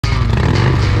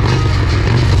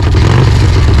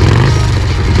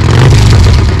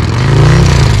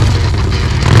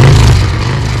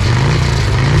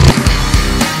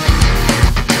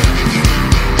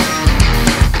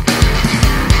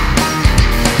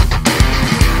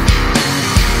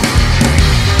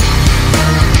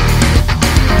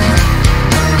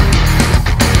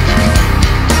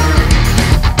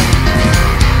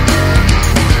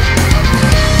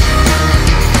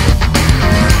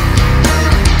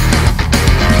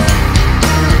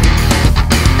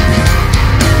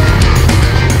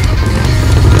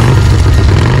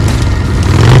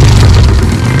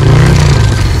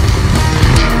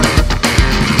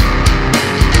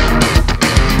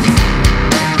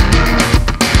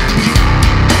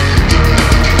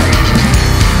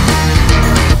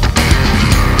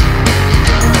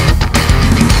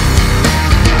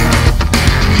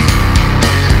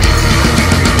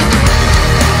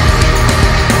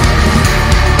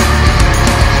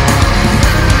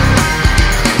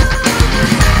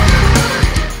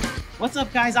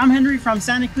guys? I'm Henry from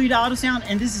Santa Clarita Auto Sound,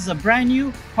 and this is a brand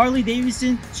new Harley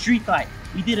Davidson Street Glide.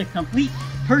 We did a complete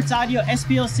Hertz Audio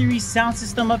SPL series sound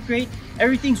system upgrade.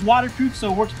 Everything's waterproof,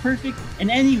 so it works perfect in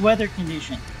any weather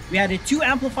condition. We added 2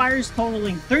 amplifiers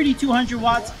totaling 3200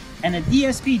 watts and a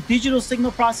DSP digital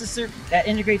signal processor that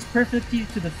integrates perfectly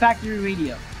to the factory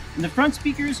radio. In the front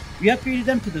speakers, we upgraded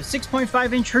them to the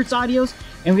 6.5-inch Hertz Audios,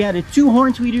 and we added 2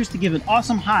 horn tweeters to give it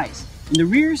awesome highs. In the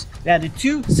rears, we added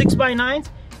 2 6x9s,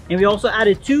 and we also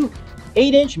added 2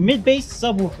 8-inch mid-bass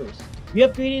subwoofers. We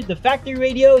upgraded the factory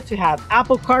radio to have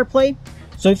Apple CarPlay.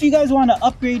 So if you guys want to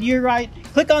upgrade your ride,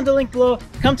 click on the link below,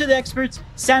 come to the experts,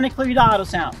 Santa Clarita Auto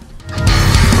Sound.